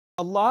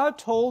Allah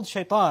told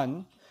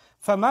Shaitan,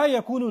 فَمَا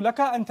يَكُونُ لَكَ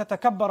أَن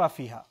تَتَكَبَّرَ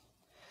فِيهَا.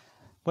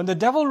 When the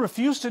devil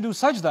refused to do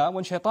sajda,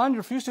 when Shaitan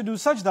refused to do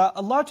sajda,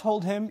 Allah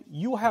told him,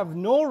 you have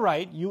no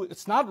right,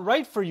 it's not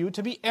right for you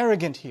to be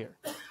arrogant here.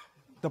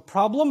 The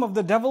problem of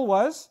the devil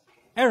was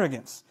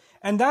arrogance.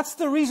 And that's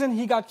the reason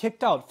he got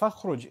kicked out.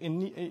 فَخْرُجْ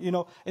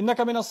إِنَّكَ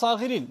مِنَ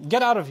الصَّاغِرِينَ.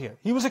 Get out of here.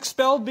 He was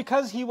expelled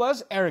because he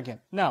was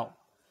arrogant. Now,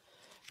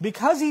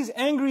 because he's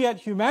angry at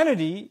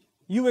humanity,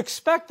 you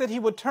expect that he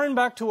would turn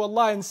back to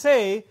Allah and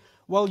say,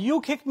 well, you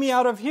kicked me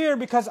out of here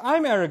because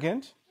I'm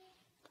arrogant.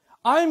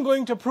 I'm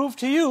going to prove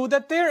to you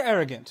that they're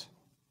arrogant.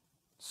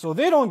 So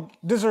they don't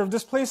deserve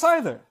this place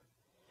either.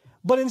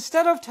 But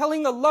instead of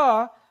telling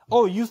Allah,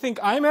 oh, you think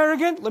I'm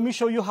arrogant? Let me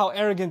show you how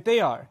arrogant they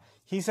are.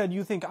 He said,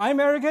 you think I'm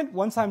arrogant?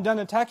 Once I'm done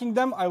attacking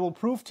them, I will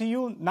prove to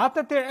you, not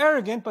that they're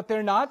arrogant, but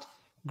they're not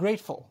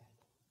grateful.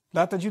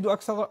 لَا تَجِدُ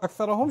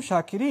أَكْثَرَهُمْ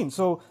شَاكِرِينَ.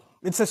 So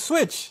it's a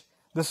switch.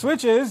 The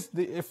switch is,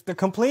 if the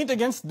complaint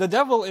against the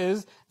devil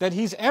is that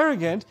he's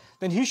arrogant,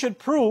 then he should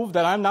prove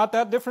that I'm not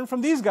that different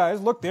from these guys.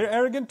 Look, they're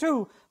arrogant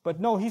too. But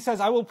no, he says,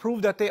 I will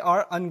prove that they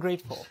are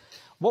ungrateful.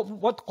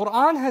 What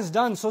Quran has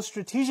done so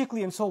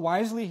strategically and so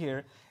wisely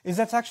here is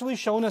that's actually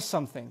shown us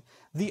something.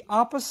 The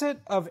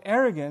opposite of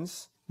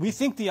arrogance, we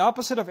think the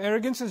opposite of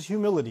arrogance is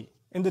humility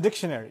in the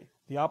dictionary.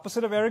 The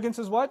opposite of arrogance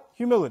is what?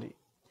 Humility.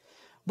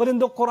 But in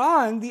the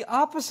Quran, the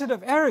opposite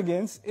of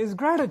arrogance is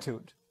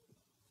gratitude.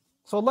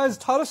 So Allah has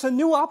taught us a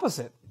new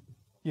opposite,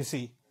 you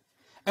see.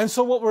 And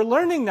so what we're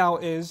learning now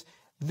is,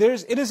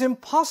 it is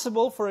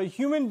impossible for a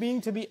human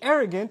being to be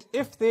arrogant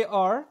if they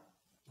are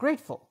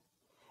grateful.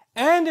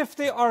 And if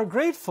they are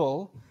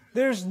grateful,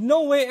 there's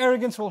no way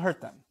arrogance will hurt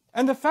them.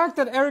 And the fact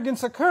that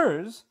arrogance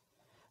occurs,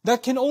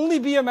 that can only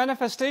be a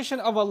manifestation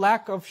of a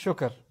lack of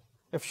shukr.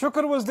 If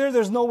shukr was there,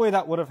 there's no way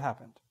that would have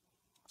happened.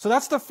 So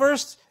that's the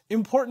first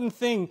important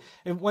thing.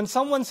 When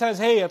someone says,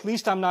 hey, at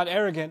least I'm not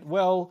arrogant,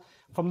 well,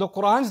 from the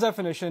Quran's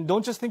definition,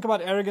 don't just think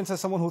about arrogance as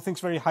someone who thinks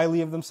very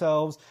highly of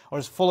themselves, or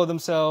is full of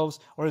themselves,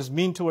 or is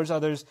mean towards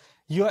others.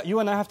 You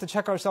and I have to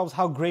check ourselves,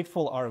 how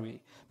grateful are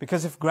we?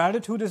 Because if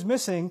gratitude is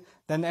missing,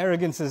 then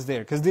arrogance is there.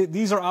 Because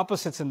these are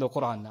opposites in the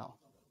Quran now.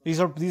 These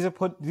have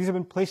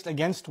been placed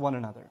against one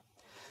another.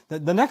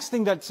 The next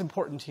thing that's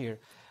important here,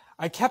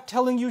 I kept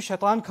telling you,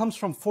 Shaitan comes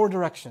from 4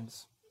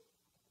 directions.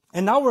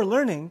 And now we're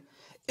learning,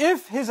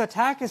 if his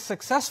attack is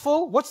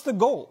successful, what's the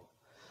goal?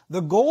 The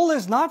goal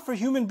is not for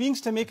human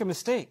beings to make a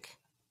mistake.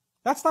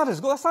 That's not his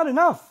goal. That's not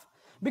enough.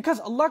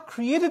 Because Allah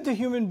created the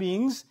human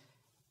beings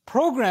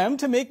programmed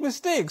to make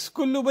mistakes.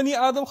 كُلُّ بَنِي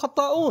آدَمْ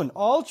خَطَّاءُونَ.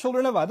 All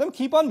children of Adam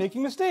keep on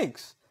making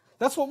mistakes.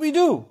 That's what we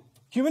do.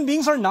 Human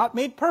beings are not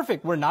made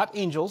perfect. We're not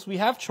angels. We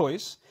have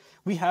choice.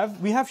 We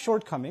have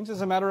shortcomings.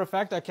 As a matter of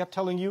fact, I kept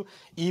telling you,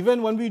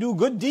 even when we do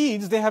good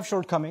deeds, they have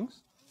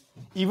shortcomings.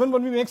 Even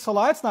when we make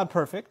salah, it's not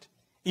perfect.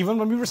 Even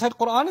when we recite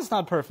Quran, it's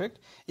not perfect.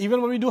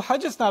 Even when we do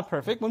Hajj, it's not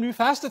perfect. When we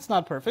fast, it's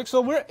not perfect.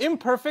 So we're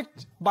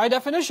imperfect by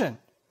definition.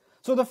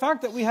 So the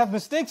fact that we have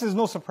mistakes is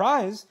no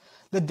surprise.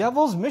 The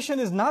devil's mission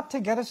is not to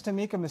get us to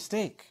make a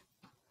mistake.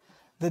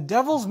 The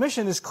devil's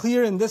mission is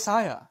clear in this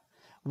ayah.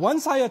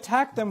 Once I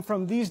attack them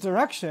from these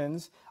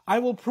directions, I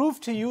will prove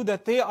to you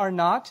that they are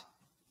not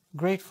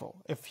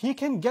grateful. If he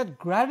can get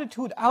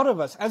gratitude out of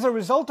us as a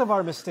result of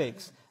our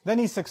mistakes, then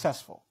he's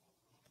successful.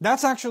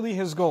 That's actually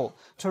his goal,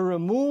 to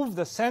remove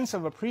the sense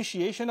of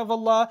appreciation of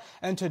Allah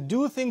and to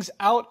do things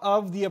out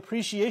of the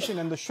appreciation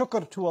and the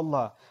shukr to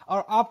Allah,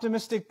 our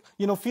optimistic,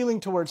 feeling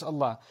towards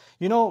Allah.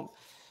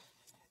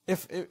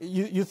 If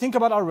you think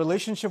about our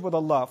relationship with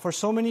Allah, for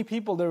so many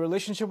people, their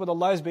relationship with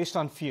Allah is based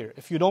on fear.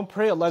 If you don't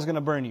pray, Allah is going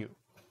to burn you.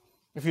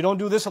 If you don't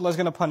do this, Allah is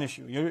going to punish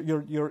you.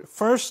 Your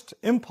first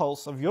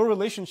impulse of your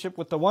relationship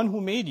with the one who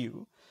made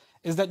you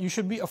is that you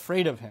should be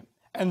afraid of Him.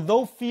 And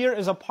though fear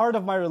is a part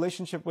of my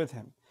relationship with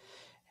Him,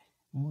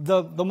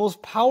 the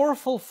most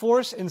powerful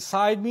force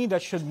inside me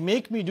that should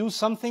make me do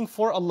something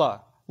for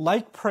Allah,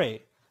 like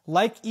pray,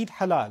 like eat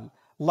halal,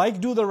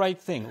 like do the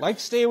right thing, like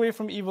stay away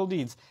from evil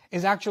deeds,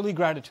 is actually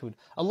gratitude.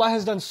 Allah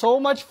has done so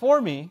much for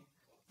me,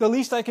 the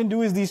least I can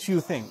do is these few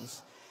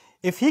things.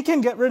 If He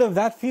can get rid of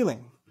that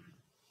feeling,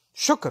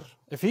 shukr,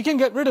 if He can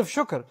get rid of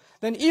shukr,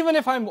 then even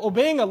if I'm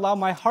obeying Allah,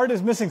 my heart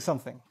is missing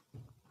something.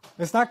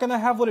 It's not going to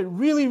have what it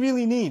really,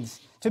 really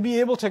needs to be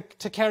able to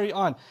carry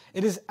on.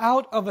 It is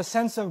out of a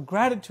sense of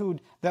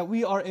gratitude that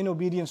we are in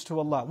obedience to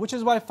Allah. Which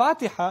is why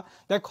Fatiha,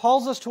 that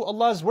calls us to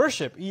Allah's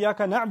worship, إِيَّاكَ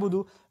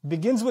نَعْبُدُ,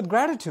 begins with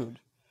gratitude.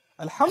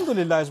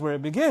 Alhamdulillah is where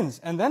it begins,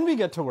 and then we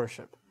get to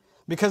worship.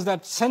 Because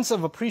that sense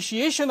of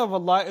appreciation of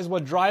Allah is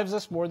what drives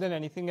us more than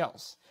anything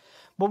else.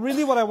 But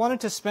really what I wanted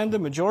to spend the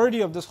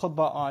majority of this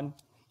khutbah on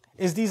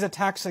is these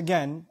attacks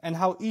again, and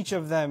how each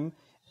of them,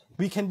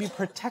 we can be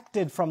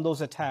protected from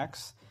those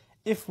attacks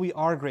if we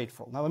are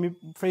grateful. Now let me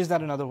phrase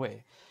that another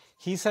way.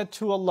 He said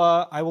to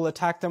Allah, I will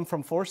attack them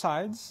from 4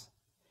 sides,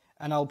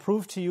 and I'll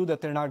prove to you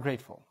that they're not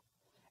grateful.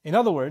 In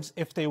other words,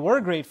 if they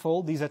were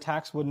grateful, these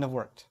attacks wouldn't have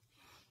worked.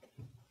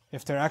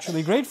 If they're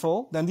actually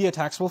grateful, then the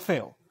attacks will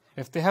fail.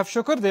 If they have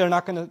shukr, they're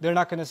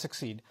not going to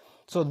succeed.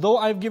 So though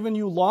I've given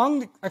you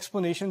long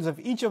explanations of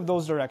each of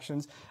those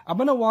directions, I'm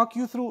going to walk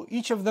you through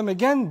each of them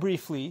again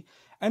briefly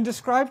and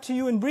describe to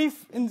you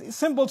in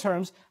simple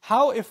terms,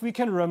 how if we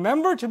can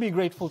remember to be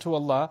grateful to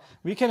Allah,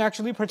 we can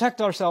actually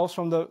protect ourselves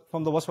from the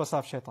waswasa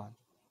of shaitan.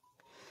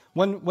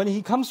 When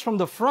he comes from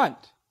the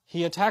front,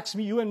 he attacks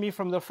you and me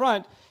from the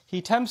front,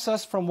 he tempts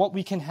us from what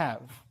we can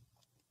have.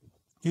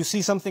 You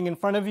see something in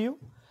front of you,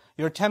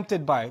 you're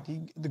tempted by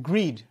it, the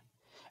greed.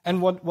 And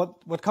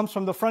what comes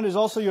from the front is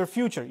also your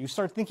future. You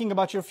start thinking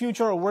about your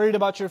future or worried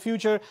about your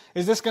future.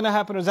 Is this going to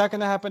happen or is that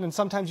going to happen? And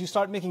sometimes you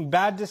start making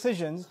bad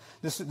decisions,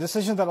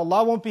 decisions that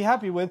Allah won't be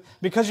happy with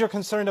because you're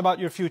concerned about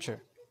your future.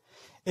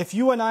 If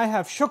you and I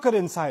have shukr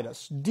inside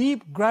us,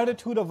 deep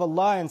gratitude of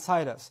Allah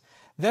inside us,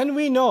 then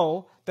we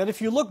know that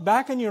if you look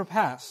back in your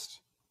past,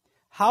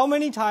 how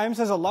many times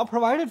has Allah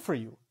provided for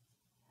you?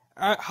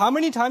 How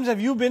many times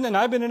have you been and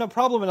I've been in a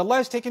problem and Allah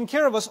has taken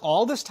care of us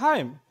all this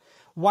time?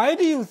 Why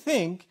do you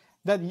think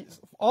that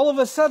all of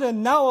a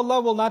sudden now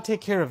Allah will not take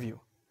care of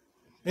you?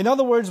 In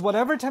other words,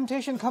 whatever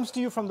temptation comes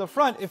to you from the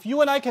front, if you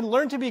and I can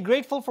learn to be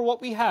grateful for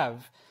what we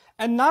have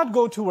and not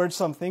go towards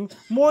something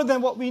more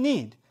than what we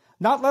need,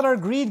 not let our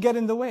greed get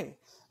in the way,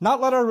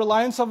 not let our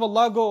reliance of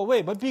Allah go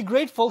away, but be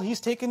grateful He's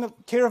taken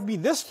care of me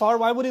this far,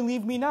 why would He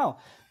leave me now?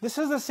 This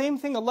is the same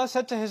thing Allah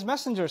said to His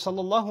Messenger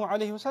sallallahu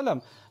alaihi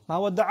wasallam,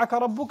 مَا وَدَّعَكَ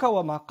رَبُّكَ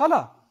وَمَا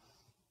قَلَى.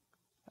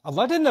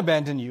 Allah didn't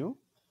abandon you.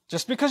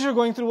 Just because you're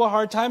going through a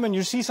hard time and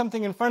you see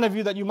something in front of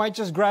you that you might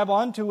just grab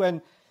onto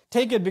and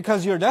take it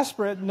because you're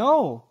desperate,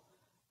 no.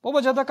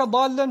 وَوَجَدَكَ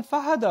ضَالًّا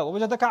فَهَدَى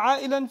وَوَجَدَكَ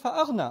عَائِلًا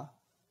فَأَغْنَى.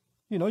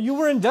 You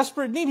were in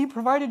desperate need. He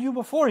provided you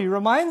before. He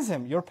reminds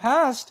him. Your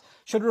past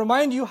should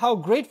remind you how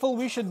grateful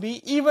we should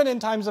be even in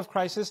times of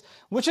crisis,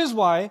 which is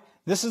why,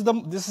 this is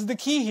the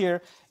key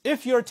here,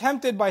 if you're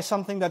tempted by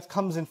something that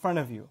comes in front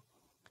of you,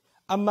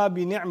 أَمَّا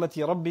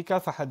بِنِعْمَةِ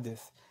رَبِّكَ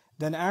فَحَدِّثْ,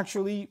 then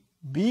actually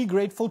be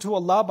grateful to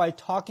Allah by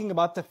talking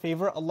about the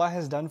favor Allah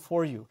has done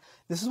for you.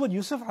 This is what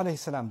Yusuf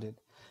a.s. did.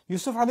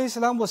 Yusuf a.s.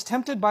 was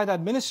tempted by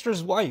that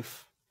minister's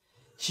wife.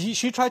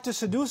 She tried to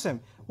seduce him.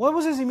 What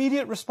was his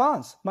immediate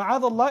response?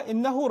 مَعَاذَ اللَّهِ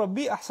إِنَّهُ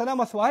رَبِّي أَحْسَنَ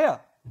مَثْوَايَ.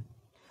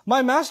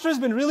 My master has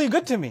been really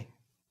good to me.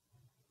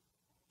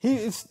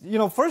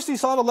 First he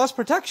sought Allah's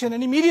protection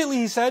and immediately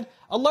he said,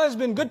 Allah has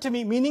been good to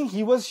me, meaning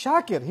he was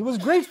shakir, he was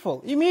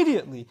grateful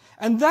immediately.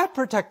 And that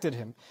protected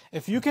him.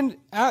 If you can,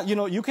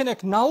 you can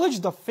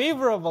acknowledge the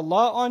favor of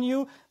Allah on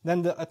you,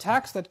 then the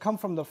attacks that come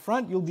from the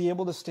front, you'll be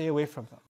able to stay away from them.